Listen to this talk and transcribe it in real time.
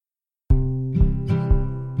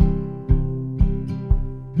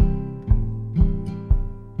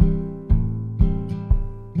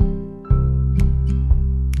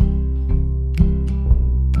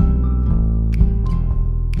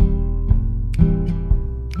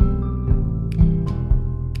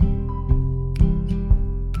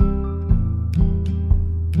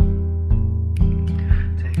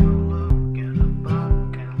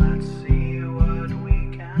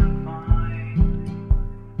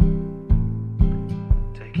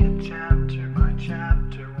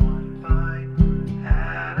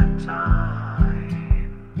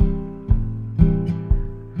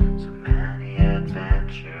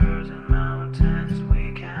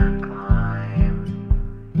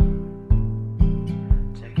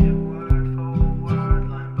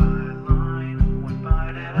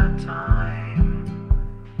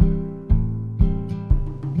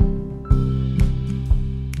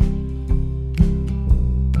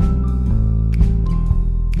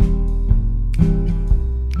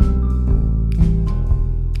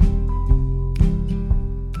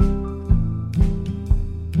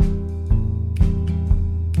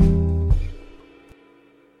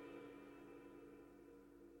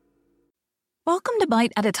Welcome to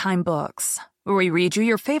Bite at a Time Books, where we read you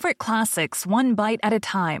your favorite classics one bite at a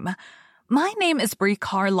time. My name is Brie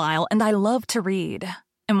Carlisle, and I love to read,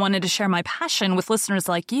 and wanted to share my passion with listeners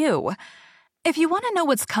like you. If you want to know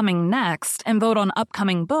what's coming next and vote on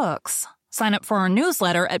upcoming books, sign up for our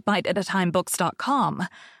newsletter at biteatatimebooks.com.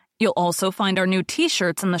 You'll also find our new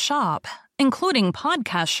t-shirts in the shop, including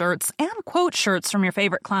podcast shirts and quote shirts from your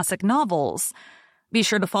favorite classic novels. Be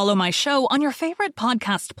sure to follow my show on your favorite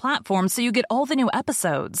podcast platform so you get all the new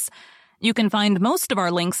episodes. You can find most of our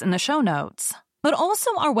links in the show notes, but also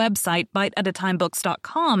our website,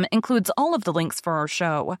 biteatatimebooks.com, includes all of the links for our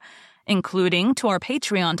show, including to our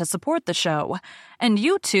Patreon to support the show, and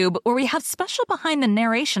YouTube, where we have special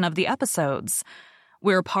behind-the-narration of the episodes.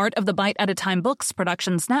 We're part of the Bite at a Time Books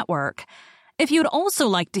Productions Network. If you'd also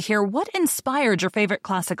like to hear what inspired your favorite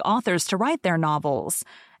classic authors to write their novels,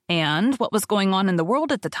 and what was going on in the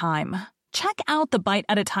world at the time, check out the Bite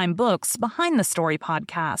at a Time Books Behind the Story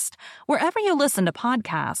podcast, wherever you listen to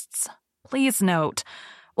podcasts. Please note,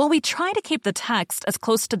 while we try to keep the text as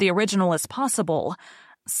close to the original as possible,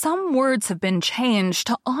 some words have been changed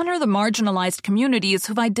to honor the marginalized communities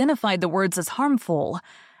who've identified the words as harmful,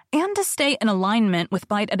 and to stay in alignment with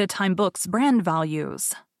Bite at a Time Books' brand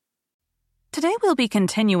values. Today we'll be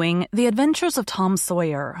continuing The Adventures of Tom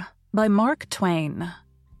Sawyer by Mark Twain.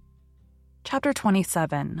 Chapter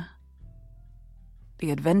 27. The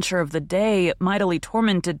adventure of the day mightily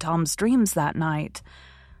tormented Tom's dreams that night.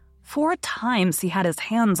 4 times he had his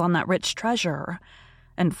hands on that rich treasure,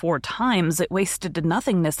 and 4 times it wasted to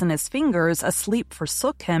nothingness in his fingers as sleep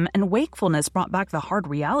forsook him and wakefulness brought back the hard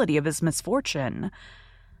reality of his misfortune.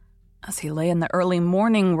 As he lay in the early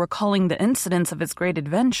morning recalling the incidents of his great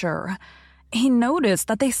adventure, he noticed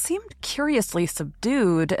that they seemed curiously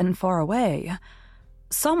subdued and far away,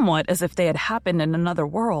 somewhat as if they had happened in another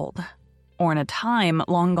world, or in a time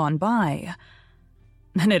long gone by.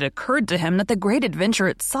 Then it occurred to him that the great adventure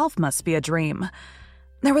itself must be a dream.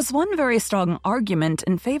 There was one very strong argument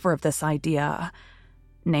in favor of this idea,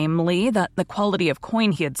 namely that the quality of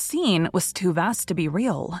coin he had seen was too vast to be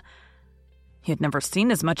real. He had never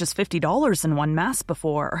seen as much as $50 in one mass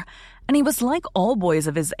before, and he was like all boys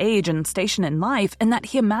of his age and station in life in that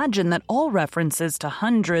he imagined that all references to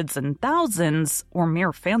hundreds and thousands were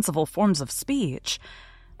mere fanciful forms of speech,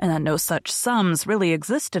 and that no such sums really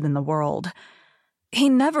existed in the world. He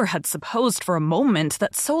never had supposed for a moment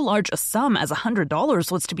that so large a sum as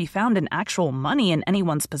 $100 was to be found in actual money in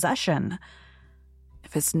anyone's possession.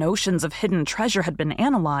 If his notions of hidden treasure had been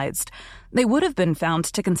analyzed, they would have been found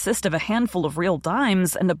to consist of a handful of real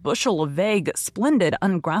dimes and a bushel of vague, splendid,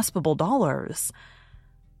 ungraspable dollars.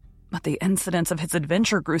 But the incidents of his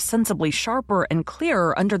adventure grew sensibly sharper and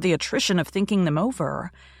clearer under the attrition of thinking them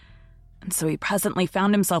over, and so he presently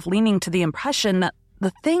found himself leaning to the impression that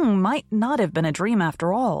the thing might not have been a dream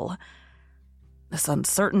after all. This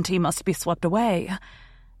uncertainty must be swept away.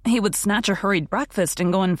 He would snatch a hurried breakfast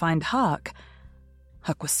and go and find Huck.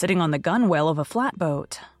 Huck was sitting on the gunwale of a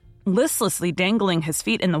flatboat, listlessly dangling his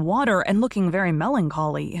feet in the water and looking very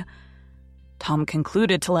melancholy. Tom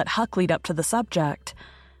concluded to let Huck lead up to the subject.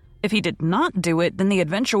 If he did not do it, then the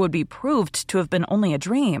adventure would be proved to have been only a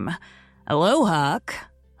dream. "Hello, Huck."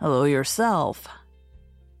 "Hello yourself."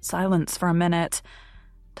 Silence for a minute.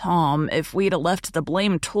 "Tom, if we'd 'a' left the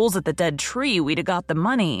blamed tools at the dead tree, we'd 'a' got the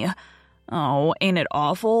money." "Oh, ain't it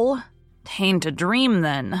awful?" "'Tain't a dream,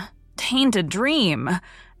 then." "'Tain't a dream.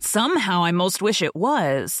 Somehow I most wish it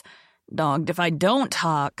was. Dogged if I don't,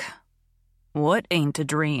 Huck." "What ain't a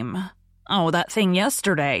dream?" "Oh, that thing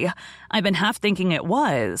yesterday. I've been half thinking it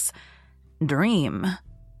was." "Dream?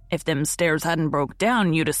 If them stairs hadn't broke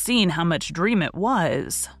down, you'd 'a' seen how much dream it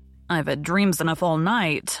was. I've had dreams enough all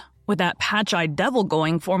night, with that patch-eyed devil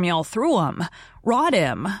going for me all through 'em. Rot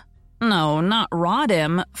him. No, not rot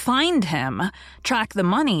him. Find him. Track the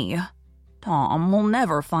money. Tom will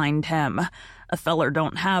never find him. A feller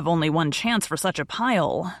don't have only one chance for such a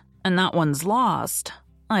pile, and that one's lost.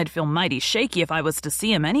 I'd feel mighty shaky if I was to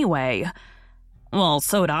see him anyway." "Well,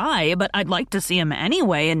 so'd I, but I'd like to see him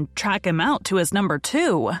anyway and track him out to his number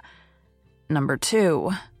 2. "Number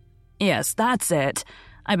 2. Yes, that's it.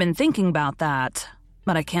 I've been thinking about that,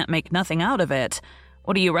 but I can't make nothing out of it.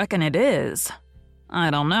 What do you reckon it is?" "I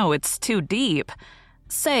don't know, it's too deep.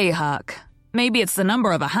 Say, Huck, maybe it's the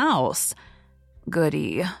number of a house."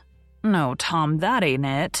 "Goody. No, Tom, that ain't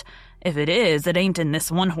it. If it is, it ain't in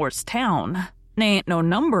this one-horse town. They ain't no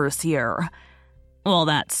numbers here." "Well,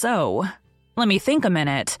 that's so. Let me think a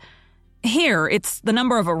minute. Here, it's the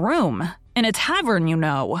number of a room. In a tavern, you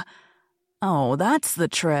know." "Oh, that's the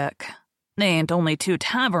trick. They ain't only 2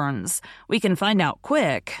 taverns. We can find out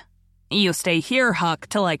quick. You stay here, Huck,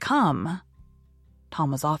 till I come."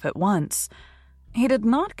 Tom was off at once. He did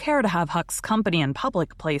not care to have Huck's company in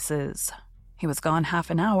public places. He was gone half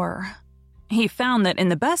an hour. He found that in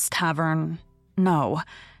the best tavern,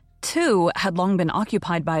 two had long been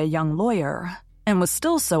occupied by a young lawyer, and was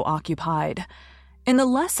still so occupied. In the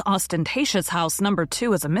less ostentatious house, number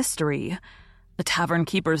 2 is a mystery. The tavern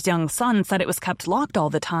keeper's young son said it was kept locked all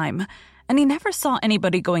the time, and he never saw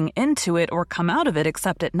anybody going into it or come out of it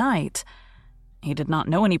except at night. He did not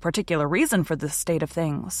know any particular reason for this state of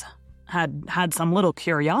things. Had some little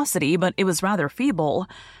curiosity, but it was rather feeble.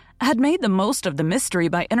 Had made the most of the mystery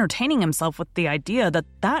by entertaining himself with the idea that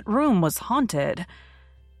that room was haunted.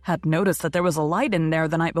 Had noticed that there was a light in there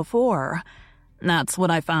the night before. That's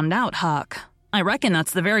what I found out, Huck. I reckon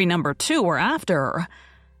that's the very number 2 we're after.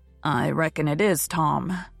 I reckon it is,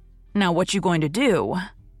 Tom. Now what you going to do?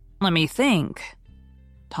 Let me think.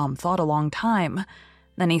 Tom thought a long time.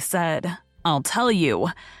 Then he said, I'll tell you.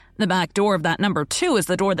 The back door of that number 2 is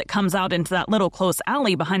the door that comes out into that little close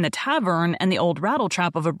alley behind the tavern and the old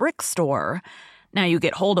rattletrap of a brick store. Now you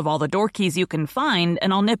get hold of all the door keys you can find,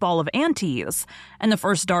 and I'll nip all of Auntie's. And the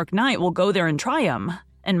first dark night we'll go there and try 'em.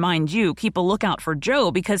 And mind you, keep a lookout for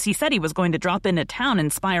Joe, because he said he was going to drop into town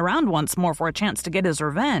and spy around once more for a chance to get his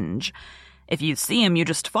revenge. If you see him, you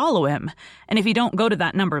just follow him. And if you don't go to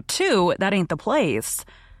that number 2, that ain't the place.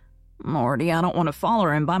 Lordy, I don't want to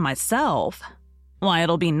follow him by myself. Why,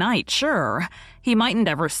 it'll be night, sure. He mightn't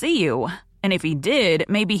ever see you. And if he did,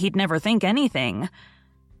 maybe he'd never think anything.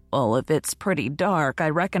 Well, if it's pretty dark, I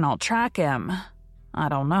reckon I'll track him. I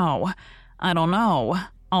don't know.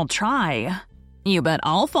 I'll try. You bet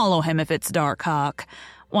I'll follow him if it's dark, Huck.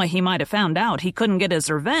 Why, he might have found out he couldn't get his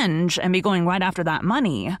revenge and be going right after that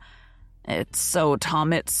money. It's so,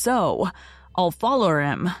 Tom, it's so. I'll follow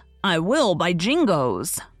him. I will, by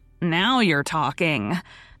jingoes. Now you're talking.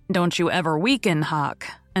 Don't you ever weaken, Huck,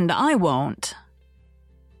 and I won't.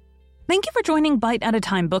 Thank you for joining Bite at a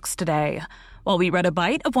Time Books today, while we read a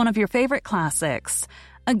bite of one of your favorite classics.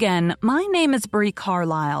 Again, my name is Brie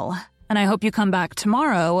Carlisle, and I hope you come back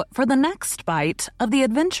tomorrow for the next bite of The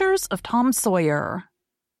Adventures of Tom Sawyer.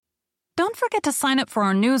 Don't forget to sign up for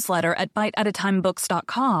our newsletter at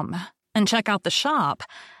biteatatimebooks.com and check out the shop.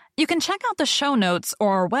 You can check out the show notes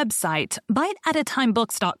or our website,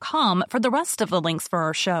 biteatatimebooks.com, for the rest of the links for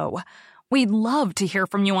our show. We'd love to hear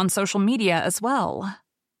from you on social media as well.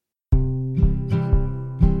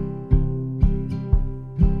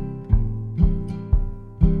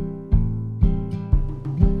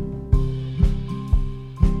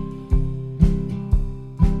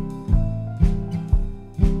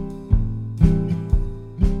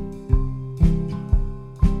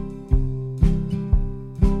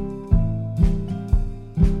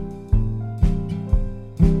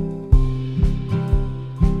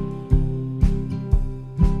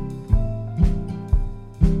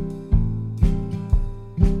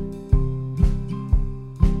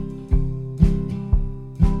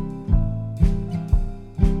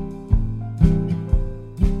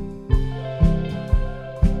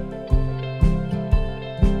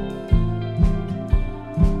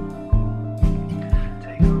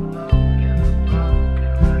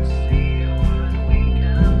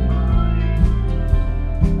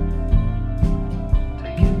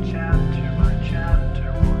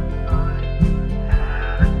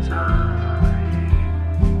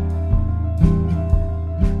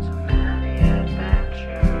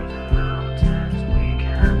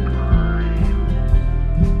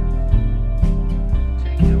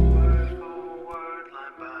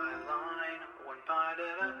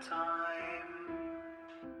 Time.